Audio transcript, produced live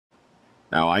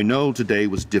Now, I know today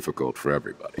was difficult for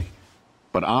everybody,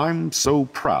 but I'm so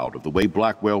proud of the way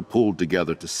Blackwell pulled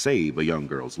together to save a young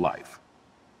girl's life.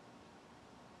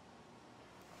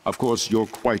 Of course, you're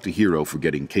quite a hero for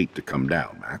getting Kate to come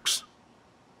down, Max.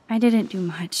 I didn't do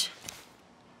much.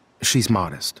 She's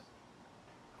modest.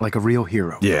 Like a real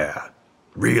hero. Yeah,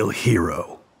 real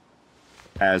hero.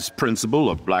 As principal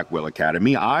of Blackwell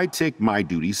Academy, I take my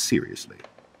duties seriously.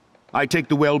 I take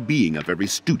the well-being of every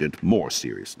student more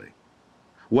seriously.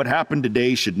 What happened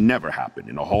today should never happen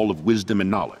in a hall of wisdom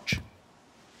and knowledge.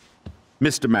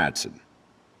 Mr. Madsen,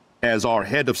 as our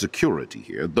head of security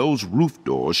here, those roof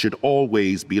doors should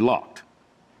always be locked.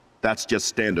 That's just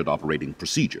standard operating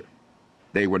procedure.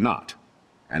 They were not,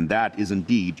 and that is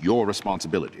indeed your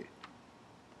responsibility.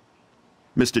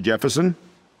 Mr. Jefferson,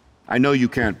 I know you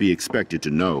can't be expected to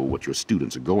know what your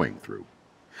students are going through,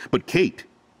 but Kate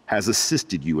has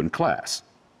assisted you in class,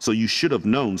 so you should have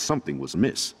known something was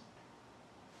amiss.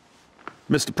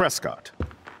 Mr. Prescott,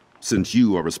 since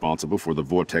you are responsible for the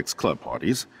Vortex Club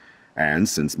parties, and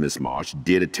since Miss Marsh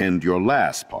did attend your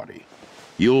last party,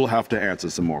 you'll have to answer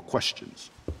some more questions.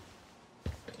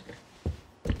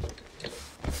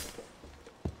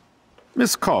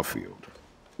 Miss Caulfield,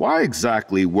 why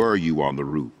exactly were you on the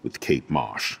roof with Kate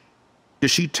Marsh?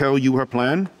 Did she tell you her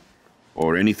plan?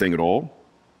 Or anything at all?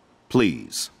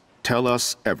 Please, tell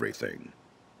us everything.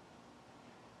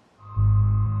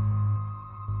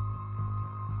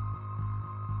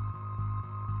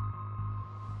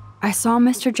 I saw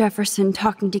Mr. Jefferson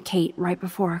talking to Kate right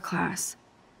before our class.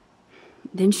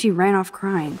 Then she ran off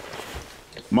crying.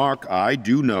 Mark, I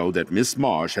do know that Miss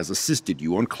Marsh has assisted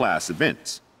you on class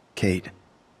events. Kate,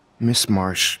 Miss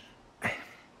Marsh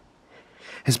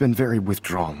has been very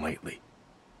withdrawn lately.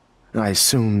 I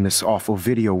assume this awful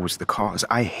video was the cause.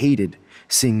 I hated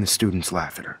seeing the students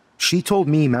laugh at her. She told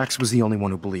me Max was the only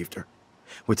one who believed her,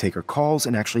 would take her calls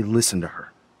and actually listen to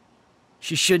her.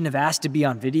 She shouldn't have asked to be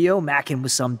on video, macking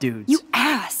with some dudes. You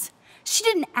ass! She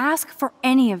didn't ask for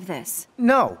any of this.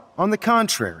 No, on the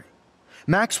contrary.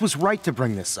 Max was right to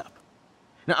bring this up.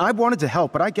 Now, I wanted to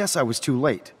help, but I guess I was too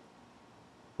late.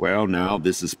 Well, now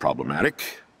this is problematic.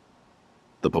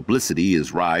 The publicity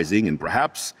is rising, and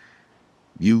perhaps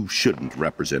you shouldn't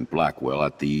represent Blackwell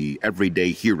at the Everyday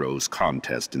Heroes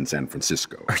contest in San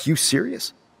Francisco. Are you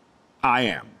serious? I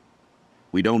am.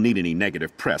 We don't need any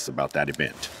negative press about that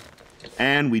event.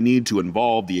 And we need to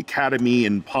involve the Academy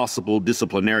in possible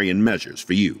disciplinarian measures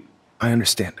for you. I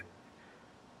understand.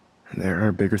 There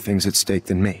are bigger things at stake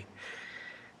than me.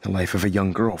 The life of a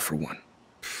young girl, for one.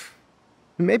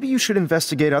 Maybe you should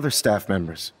investigate other staff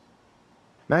members.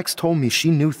 Max told me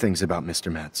she knew things about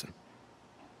Mr. Madsen.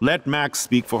 Let Max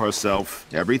speak for herself.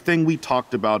 Everything we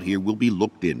talked about here will be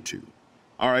looked into.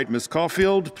 All right, Miss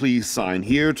Caulfield, please sign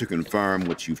here to confirm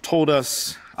what you've told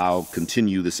us. I'll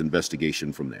continue this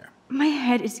investigation from there. My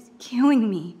head is killing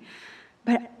me,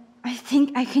 but I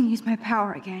think I can use my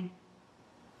power again.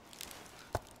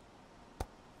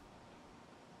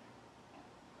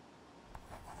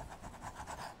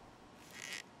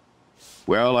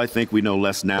 Well, I think we know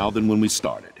less now than when we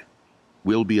started.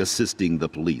 We'll be assisting the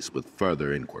police with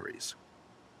further inquiries.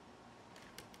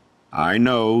 I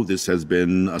know this has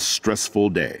been a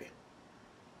stressful day.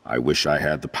 I wish I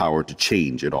had the power to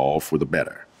change it all for the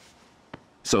better.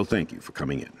 So thank you for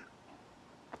coming in.